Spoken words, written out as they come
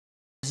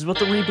is what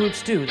the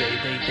reboots do.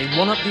 They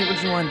one-up the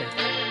original ending.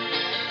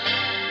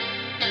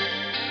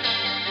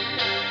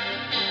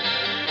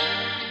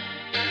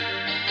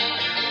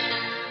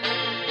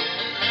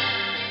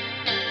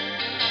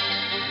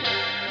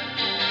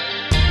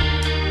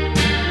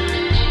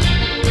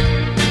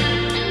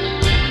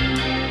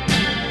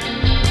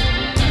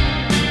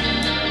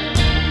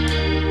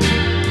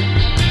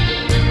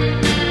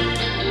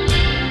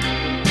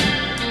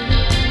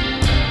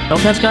 No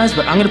offense, guys,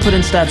 but I'm gonna put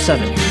in Stab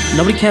 7.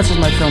 Nobody cancels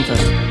my film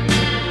festival.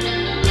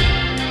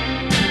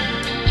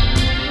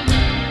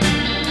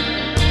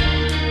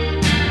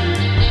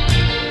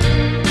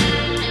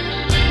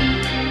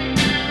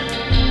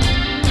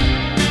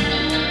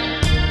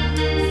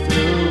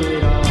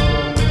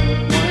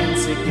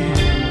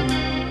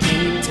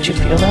 Did you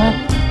feel that?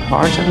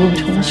 Bars are moving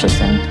between us just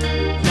then?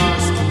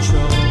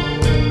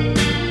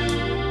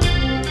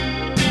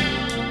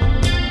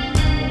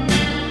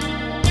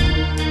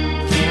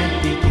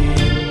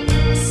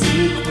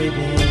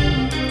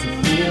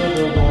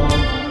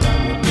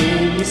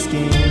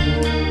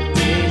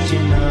 Did you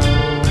know?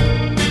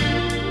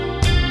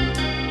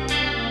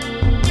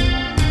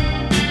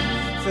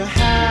 For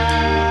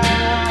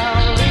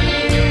how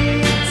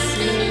it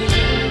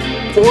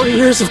seems 4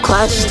 years of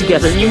classes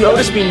together, and you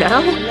notice me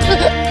now?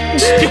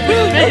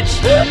 Stupid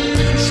bitch!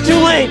 It's too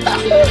late! I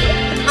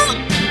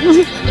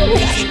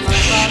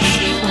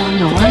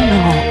know.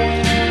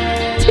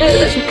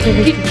 It's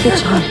okay,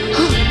 it's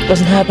fine.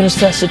 Doesn't happen as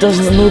fast as it does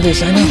in the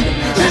movies, I know.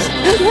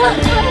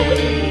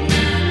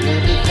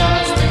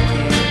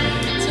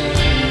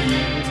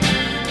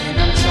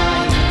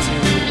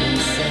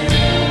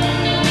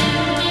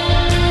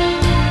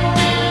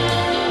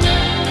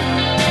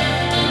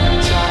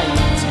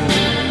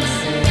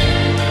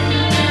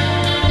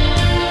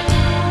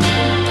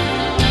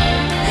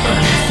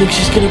 Think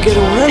she's gonna get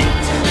away?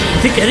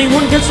 Think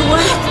anyone gets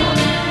away?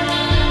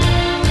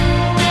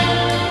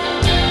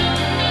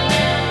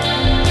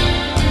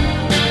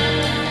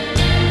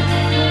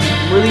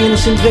 We're the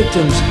innocent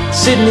victims,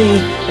 Sydney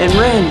and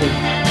Randy.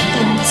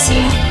 I miss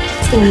you.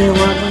 It's gonna be a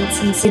world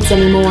without sense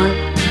anymore.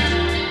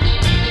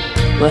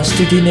 Last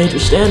two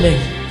teenagers standing.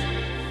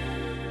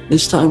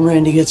 This time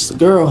Randy gets the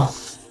girl.